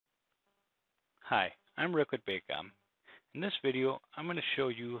Hi, I'm Rick with Baycom. In this video, I'm going to show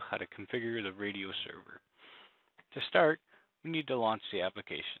you how to configure the radio server. To start, we need to launch the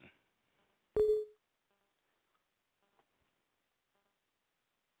application.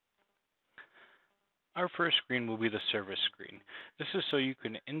 Our first screen will be the service screen. This is so you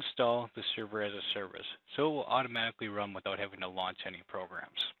can install the server as a service, so it will automatically run without having to launch any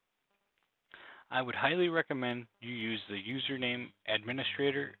programs. I would highly recommend you use the username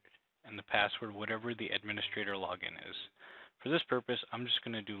administrator and the password, whatever the administrator login is. For this purpose, I'm just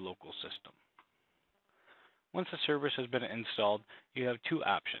going to do local system. Once the service has been installed, you have two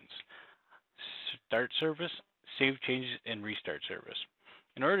options: start service, save changes, and restart service.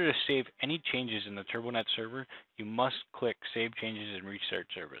 In order to save any changes in the TRBOnet server, you must click Save Changes and Restart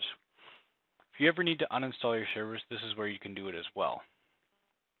Service. If you ever need to uninstall your service, this is where you can do it as well.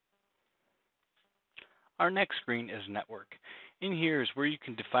 Our next screen is Network. In here is where you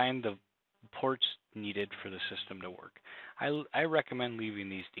can define the ports needed for the system to work. I recommend leaving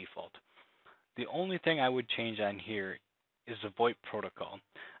these default. The only thing I would change on here is the VoIP protocol.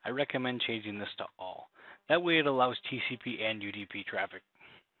 I recommend changing this to all. That way it allows TCP and UDP traffic.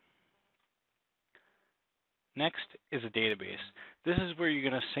 Next is a database. This is where you're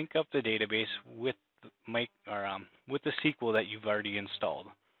going to sync up the database with the SQL that you've already installed.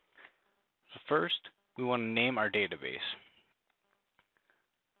 So first, we want to name our database.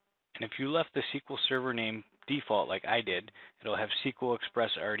 And if you left the SQL Server name default like I did, it'll have SQL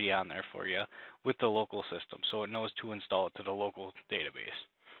Express already on there for you with the local system, so it knows to install it to the local database.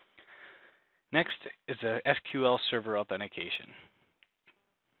 Next is the SQL Server authentication.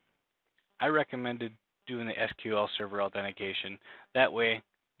 I recommended doing the SQL Server authentication. That way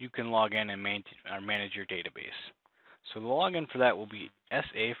you can log in and manage your database. So the login for that will be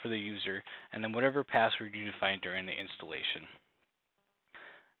SA for the user, and then whatever password you define during the installation.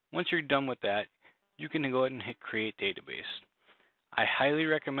 Once you're done with that, you can go ahead and hit Create Database. I highly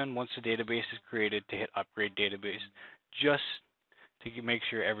recommend once the database is created to hit Upgrade Database, just to make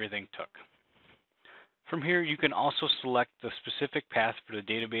sure everything took. From here, you can also select the specific path for the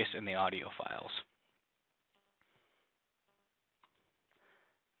database and the audio files.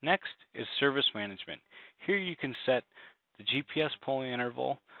 Next is Service Management. Here you can set the GPS polling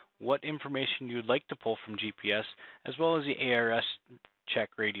interval, what information you'd like to pull from GPS, as well as the ARS check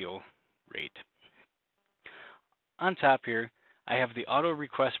radio rate. On top here, I have the auto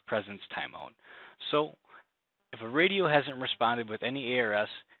request presence timeout. So if a radio hasn't responded with any ARS,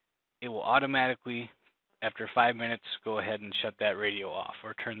 it will automatically, after 5 minutes, go ahead and shut that radio off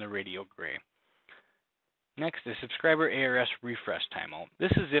or turn the radio gray. Next is subscriber ARS refresh timeout.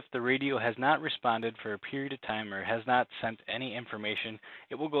 This is if the radio has not responded for a period of time or has not sent any information,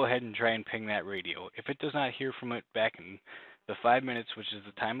 it will go ahead and try and ping that radio. If it does not hear from it back in the 5 minutes, which is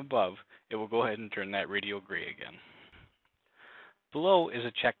the time above, it will go ahead and turn that radio gray again. Below is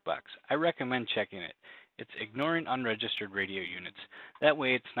a checkbox. I recommend checking it. It's ignoring unregistered radio units. That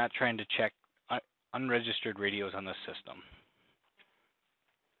way it's not trying to check unregistered radios on the system.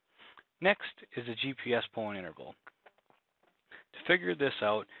 Next is the GPS polling interval. To figure this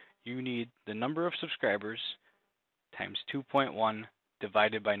out, you need the number of subscribers times 2.1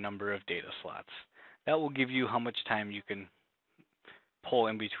 divided by number of data slots. That will give you how much time you can pull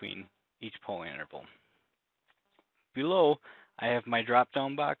in between each polling interval. Below, I have my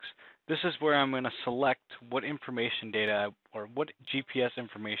drop-down box. This is where I'm going to select what information data or what GPS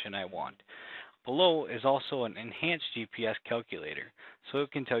information I want. Below is also an enhanced GPS calculator, so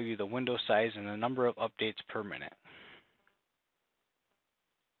it can tell you the window size and the number of updates per minute.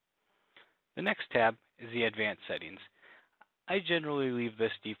 The next tab is the advanced settings. I generally leave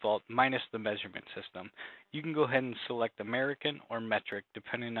this default minus the measurement system. You can go ahead and select American or metric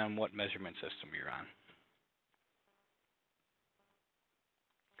depending on what measurement system you're on.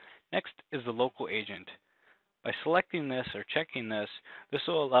 Next is the local agent. By selecting this or checking this, this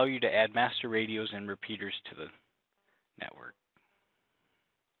will allow you to add master radios and repeaters to the network.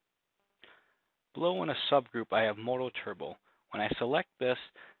 Below in a subgroup, I have Moto Turbo. When I select this,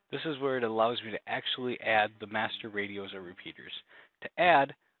 this is where it allows me to actually add the master radios or repeaters. To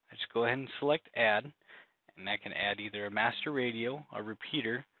add, I just go ahead and select Add, and I can add either a master radio, a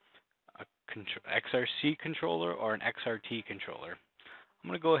repeater, a XRC controller, or an XRT controller. I'm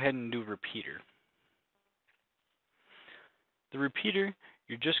going to go ahead and do repeater. The repeater,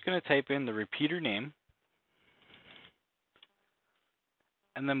 you're just going to type in the repeater name,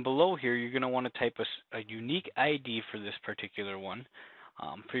 and then below here you're going to want to type a unique ID for this particular one.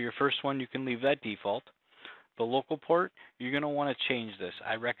 For your first one, you can leave that default. The local port, you're going to want to change this.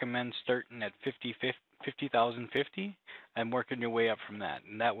 I recommend starting at 50,050 and working your way up from that.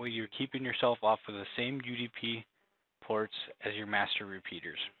 And that way you're keeping yourself off of the same UDP ports as your master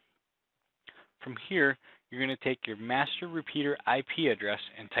repeaters. From here, you're going to take your master repeater IP address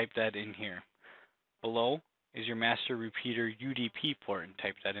and type that in here. Below is your master repeater UDP port and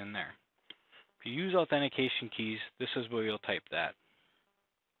type that in there. If you use authentication keys, this is where you'll type that.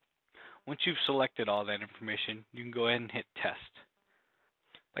 Once you've selected all that information, you can go ahead and hit test.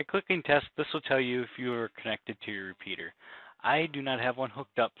 By clicking test, this will tell you if you are connected to your repeater. I do not have one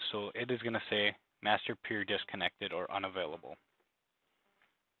hooked up, so it is going to say master peer disconnected or unavailable.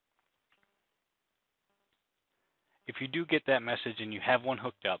 If you do get that message and you have one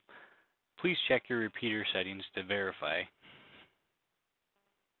hooked up, please check your repeater settings to verify.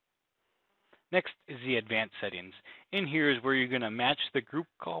 Next is the advanced settings. In here is where you're going to match the group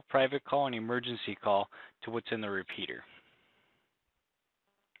call, private call, and emergency call to what's in the repeater.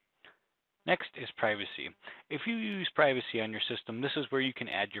 Next is privacy. If you use privacy on your system, this is where you can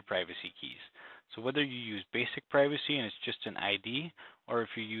add your privacy keys. So whether you use basic privacy and it's just an ID, or if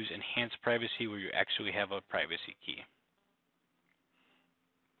you use enhanced privacy where you actually have a privacy key.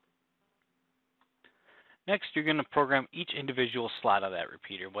 Next, you're going to program each individual slot of that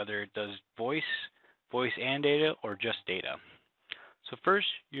repeater, whether it does voice and data, or just data. So first,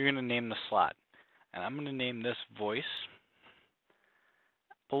 you're going to name the slot. And I'm going to name this voice.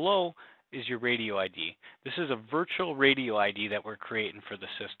 Below is your radio ID. This is a virtual radio ID that we're creating for the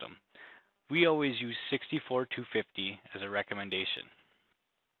system. We always use 64250 as a recommendation.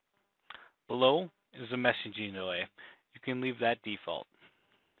 Below is the messaging delay. You can leave that default.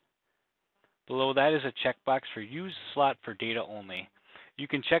 Below that is a checkbox for use slot for data only. You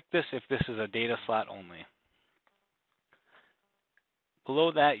can check this if this is a data slot only.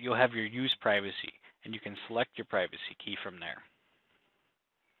 Below that, you'll have your use privacy, and you can select your privacy key from there.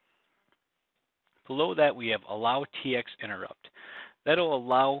 Below that, we have allow TX interrupt. That'll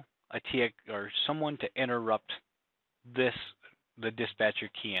allow a TX or someone to interrupt the dispatcher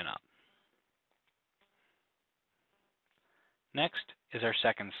keying up. Next is our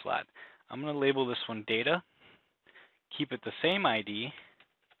second slot. I'm going to label this one data, keep it the same ID,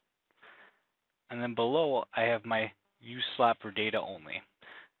 and then below I have my use slot for data only.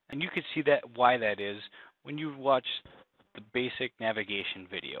 And you can see that why that is when you watch the basic navigation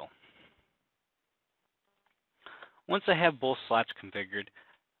video. Once I have both slots configured,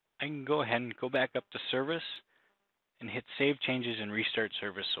 I can go ahead and go back up to service and hit save changes and restart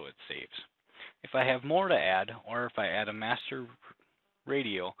service so it saves. If I have more to add, or if I add a master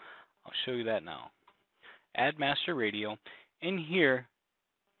radio, I'll show you that now. Add master radio. In here,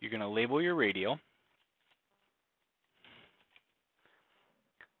 you're going to label your radio.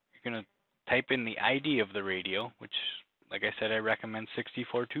 You're going to type in the ID of the radio, which, like I said, I recommend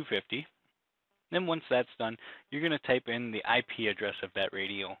 64250. Then once that's done, you're going to type in the IP address of that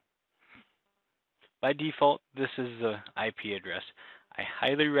radio. By default, this is the IP address. I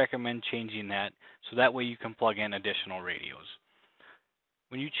highly recommend changing that so that way you can plug in additional radios.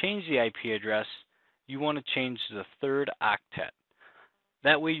 When you change the IP address, you want to change the third octet.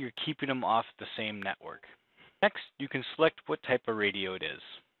 That way you're keeping them off the same network. Next, you can select what type of radio it is.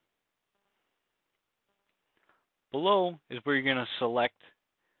 Below is where you're going to select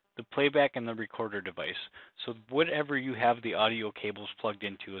the playback and the recorder device. So whatever you have the audio cables plugged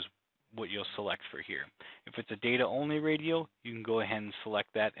into is what you'll select for here. If it's a data only radio, you can go ahead and select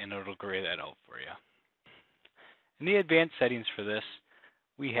that and it'll gray that out for you. In the advanced settings for this,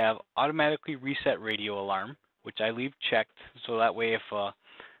 we have automatically reset radio alarm, which I leave checked, so that way if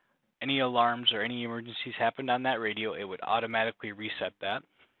any alarms or any emergencies happened on that radio, it would automatically reset that.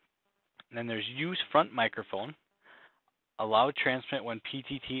 And then there's use front microphone, allow transmit when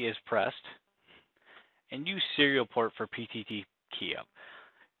PTT is pressed, and use serial port for PTT key up.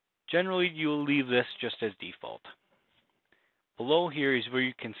 Generally, you'll leave this just as default. Below here is where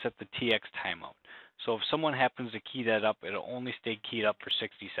you can set the TX timeout. So if someone happens to key that up, it'll only stay keyed up for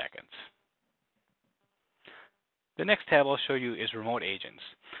 60 seconds. The next tab I'll show you is remote agents.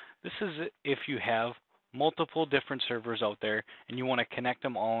 This is if you have multiple different servers out there and you want to connect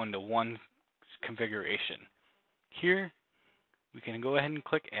them all into one configuration. Here, we can go ahead and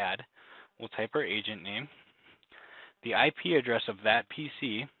click add. We'll type our agent name, the IP address of that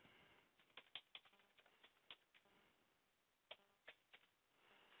PC,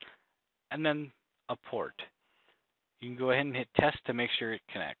 and then a port. You can go ahead and hit test to make sure it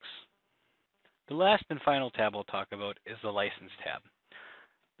connects. The last and final tab I'll talk about is the license tab.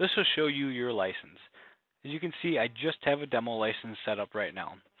 This will show you your license. As you can see, I just have a demo license set up right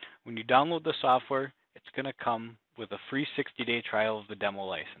now. When you download the software, it's going to come with a free 60-day trial of the demo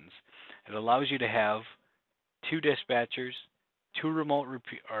license. It allows you to have 2 dispatchers, 2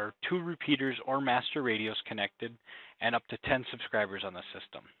 repeaters or master radios connected, and up to 10 subscribers on the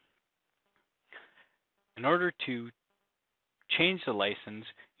system. In order to change the license,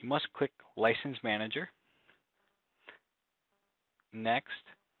 you must click License Manager. Next,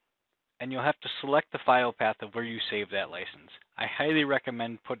 and you'll have to select the file path of where you save that license. I highly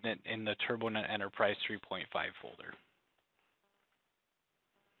recommend putting it in the TRBOnet Enterprise 3.5 folder.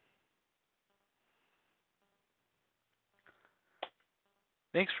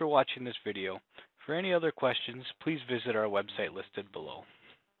 Thanks for watching this video. For any other questions, please visit our website listed below.